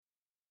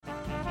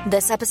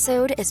This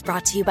episode is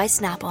brought to you by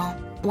Snapple.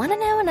 Want to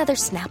know another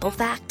Snapple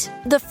fact?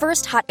 The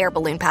first hot air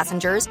balloon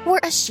passengers were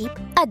a sheep,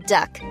 a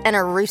duck, and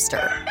a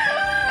rooster.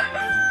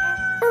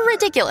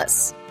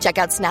 Ridiculous. Check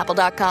out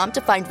Snapple.com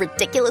to find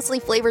ridiculously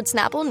flavored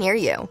Snapple near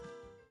you.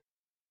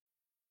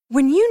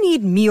 When you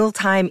need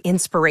mealtime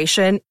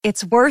inspiration,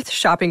 it's worth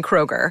shopping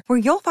Kroger, where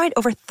you'll find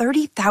over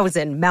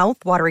 30,000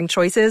 mouth-watering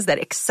choices that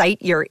excite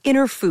your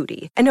inner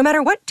foodie. And no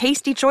matter what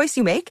tasty choice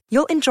you make,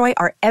 you'll enjoy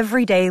our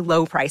everyday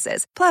low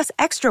prices, plus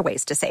extra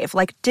ways to save,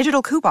 like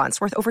digital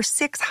coupons worth over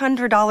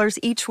 $600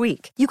 each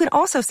week. You can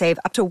also save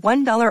up to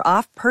 $1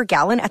 off per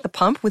gallon at the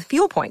pump with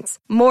fuel points.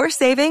 More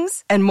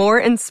savings and more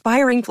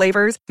inspiring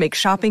flavors make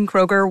shopping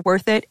Kroger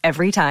worth it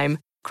every time.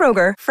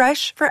 Kroger,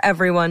 fresh for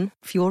everyone.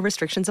 Fuel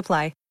restrictions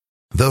apply.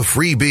 The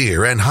Free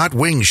Beer and Hot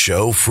Wings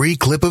Show free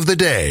clip of the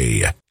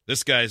day.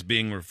 This guy's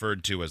being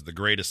referred to as the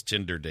greatest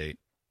Tinder date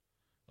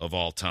of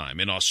all time.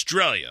 In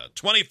Australia,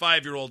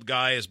 25-year-old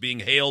guy is being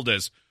hailed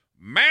as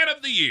Man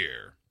of the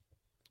Year.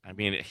 I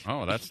mean,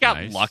 that's he got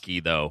nice. lucky,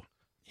 though.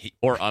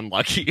 Or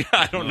unlucky.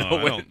 I don't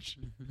know which.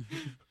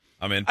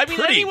 I mean,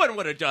 anyone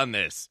would have done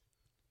this.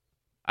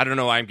 I don't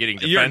know why I'm getting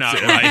defensive. You're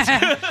not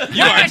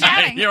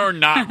right. You're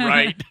not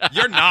right.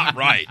 You're not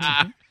right.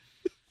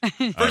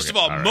 First of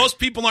all, right. most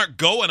people aren't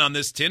going on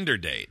this Tinder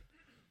date.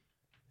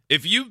 On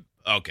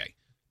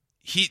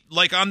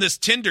this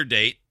Tinder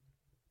date,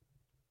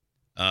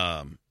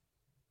 there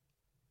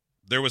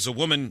was a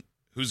woman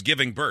who's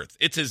giving birth.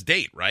 It's his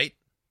date, right?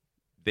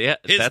 His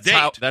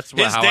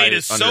date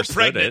is so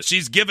pregnant,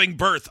 she's giving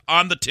birth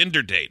on the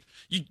Tinder date.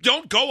 You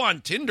don't go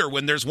on Tinder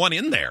when there's one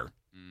in there.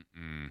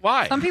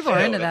 Why? Some people are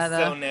into that,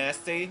 though. So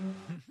nasty.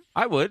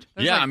 I would.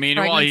 There's yeah, like I mean,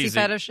 pregnancy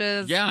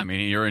fetishes. Yeah, I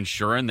mean, you're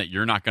ensuring that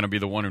you're not going to be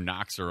the one who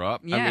knocks her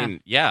up. Yeah. I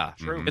mean, yeah.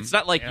 True. It's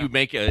not like you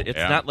make it's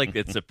not like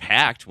it's a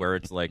pact where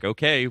it's like,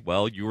 okay,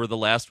 well, you were the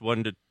last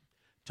one to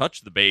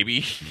touch the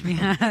baby before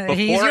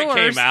it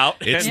came out.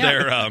 It's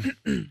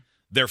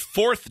their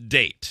fourth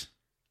date.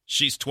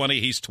 She's 20,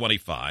 he's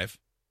 25.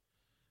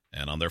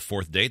 And on their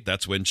fourth date,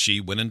 that's when she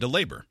went into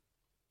labor.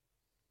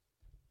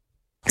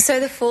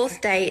 So the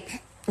fourth date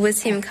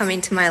was him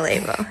coming to my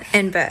labour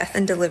and birth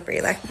and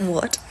delivery. Like,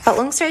 what? But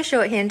long story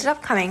short, he ended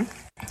up coming.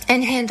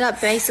 And he ended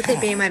up basically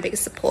being my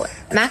biggest support.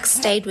 Max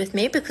stayed with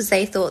me because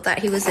they thought that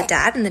he was the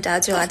dad and the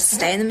dads are allowed to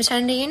stay in the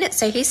maternity unit.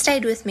 So he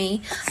stayed with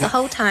me the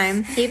whole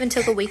time. He even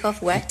took a week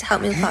off work to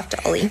help me look after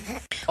Ollie.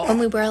 When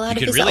we were allowed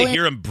to You can visit really Ollie.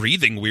 hear him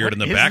breathing weird in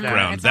the What is background. that?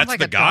 It sounds That's like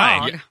the a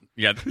guy. dog.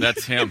 Yeah,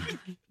 that's him.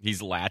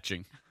 He's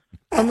latching.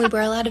 When we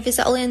were allowed to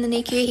visit Ollie in the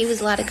NICU, he was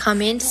allowed to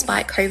come in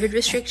despite COVID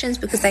restrictions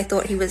because they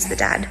thought he was the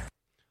dad.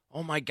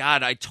 Oh my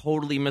God, I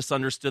totally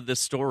misunderstood this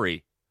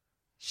story.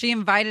 She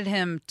invited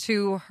him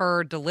to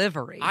her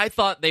delivery. I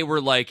thought they were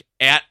like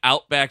at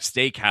Outback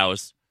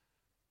Steakhouse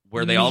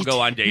where they all go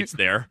on dates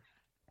there.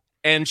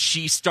 And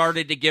she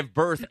started to give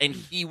birth and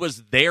he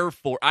was there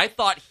for. I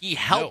thought he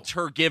helped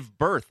her give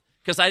birth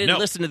because I didn't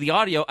listen to the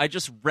audio. I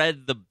just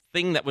read the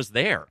thing that was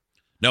there.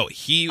 No,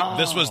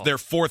 this was their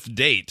fourth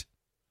date.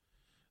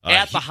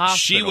 At the hospital.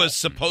 She was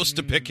supposed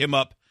to pick him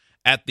up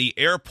at the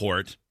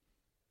airport.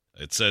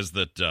 It says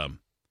that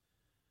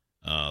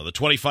the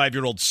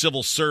 25-year-old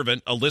civil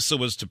servant, Alyssa,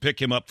 was to pick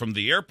him up from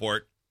the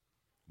airport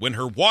when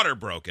her water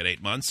broke at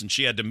 8 months, and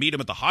she had to meet him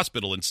at the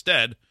hospital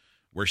instead,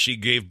 where she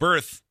gave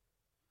birth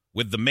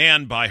with the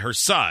man by her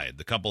side.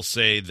 The couple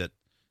say that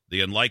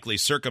the unlikely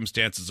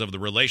circumstances of the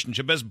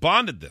relationship has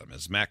bonded them,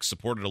 as Max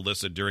supported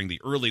Alyssa during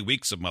the early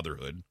weeks of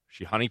motherhood.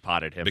 She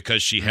honeypotted him.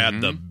 Because she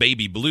had the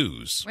baby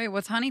blues. Wait,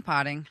 what's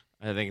honeypotting?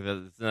 I think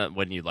that's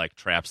when you like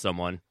trap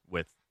someone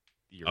with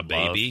your A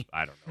baby?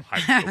 I don't know. I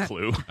have no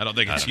clue. I don't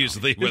think it's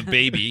usually with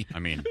baby. I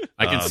mean,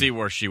 I can see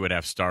where she would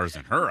have stars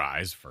in her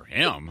eyes for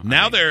him.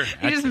 Now they're...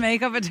 You just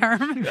make up a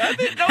term?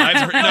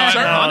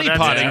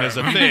 Honeypotting is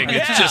a thing.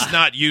 It's just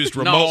not used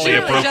remotely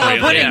Surely Jello appropriately.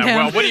 pudding Yeah, him.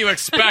 well, what do you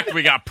expect?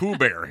 We got Pooh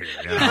Bear here.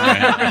 You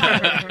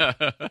know?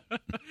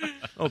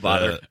 Oh,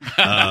 bother.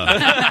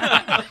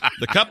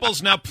 The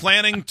couple's now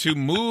planning to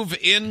move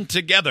in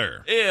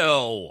together.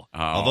 Ew.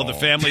 Although the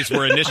families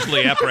were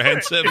initially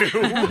apprehensive.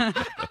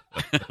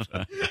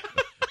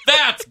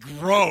 That's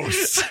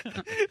gross.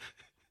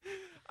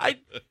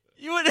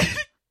 You wouldn't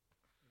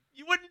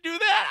do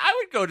that.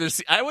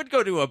 I would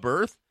go to a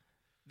birth.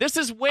 This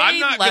is way I'm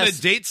not going less.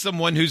 to date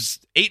someone who's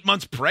 8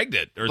 months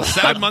pregnant or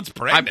 7 months I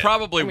pregnant.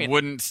 probably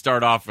wouldn't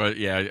start off I'm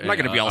not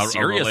gonna be all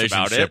serious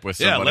about it. with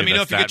Yeah, somebody let me know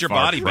that's if you get that your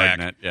far body back.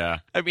 pregnant. Yeah.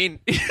 I mean,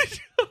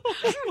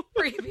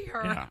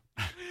 Creepier. Yeah.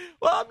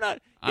 well, I'm not.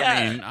 Yeah.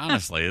 I mean,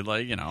 honestly,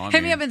 like, you know.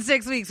 Hit me up in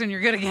 6 weeks when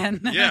you're good again.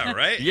 Yeah,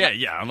 right?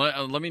 Yeah.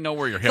 Let me know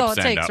where your hips That's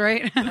all it end takes, up.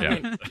 right?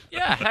 Yeah.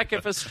 Yeah, heck,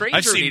 if a stranger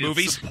I've seen needed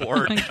movies.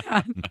 support.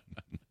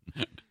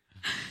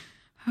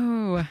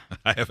 Ooh.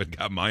 I haven't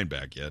got mine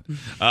back yet.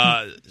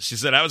 She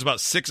said, I was about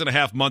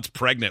 6.5 months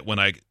pregnant when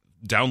I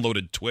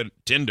downloaded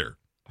Tinder.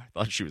 I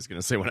thought she was going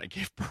to say when I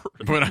gave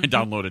birth. When I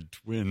downloaded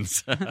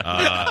Twins.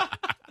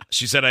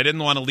 She said, I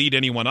didn't want to lead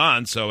anyone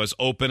on, so I was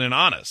open and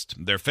honest.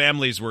 Their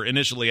families were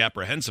initially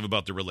apprehensive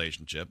about the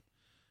relationship,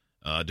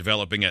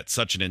 developing at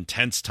such an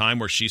intense time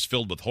where she's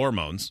filled with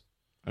hormones.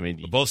 I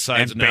mean, Both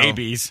sides And now.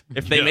 babies.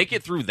 if they Yeah. make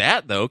it through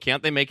that, though,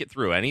 can't they make it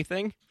through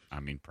anything? I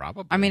mean,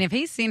 probably. I mean, if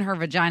he's seen her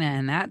vagina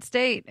in that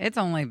state, it's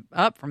only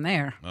up from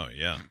there. Oh,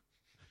 yeah.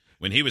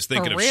 When he was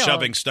thinking For of real.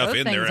 shoving stuff Those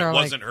in there, things it are,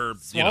 wasn't like, her,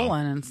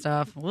 swollen and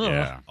stuff. Ugh.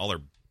 yeah. all her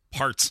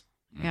parts.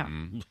 Yeah.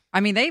 I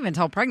mean, they even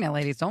tell pregnant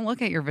ladies, don't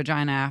look at your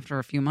vagina after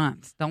a few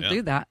months. Don't Yeah.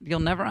 do that. You'll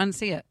never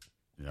unsee it.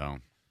 Yeah.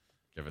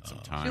 Give it some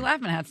What time. you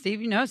laughing at,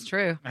 Steve? You know it's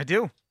true. I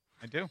do.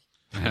 The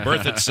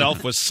birth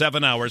itself was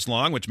 7 hours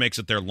long, which makes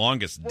it their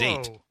longest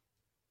date.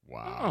 Whoa.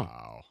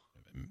 Wow.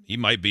 He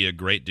might be a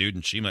great dude,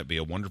 and she might be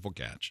a wonderful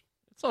catch.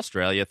 It's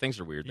Australia. Things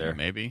are weird Yeah, there.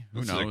 maybe. Who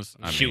This is knows?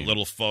 a cute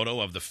little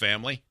photo of the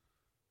family.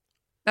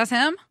 That's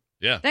him?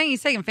 Yeah. Dang,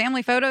 he's taking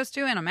family photos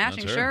too in a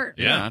matching That's her. shirt.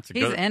 Yeah. it's a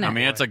He's good. in it. I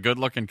mean, it's a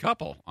good-looking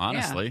couple.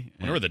 Honestly.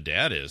 I wonder where the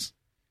dad is.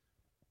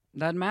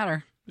 Doesn't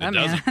matter. It That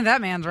doesn't. man,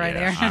 that man's right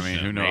Yeah, there. I mean,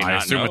 who knows? May I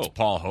not assume know. it's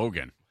Paul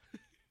Hogan.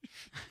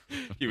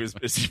 He was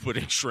busy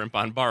putting shrimp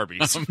on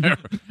Barbies.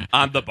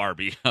 On the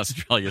Barbie.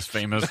 Australia's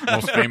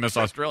most famous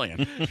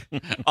Australian.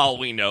 All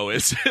we know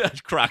is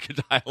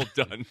Crocodile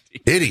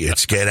Dundee.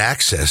 Idiots get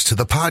access to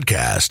the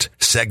podcast,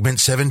 segment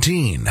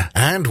 17,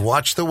 and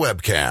watch the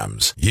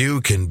webcams.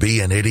 You can be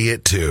an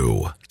idiot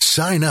too.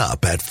 Sign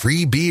up at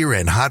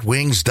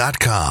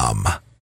freebeerandhotwings.com.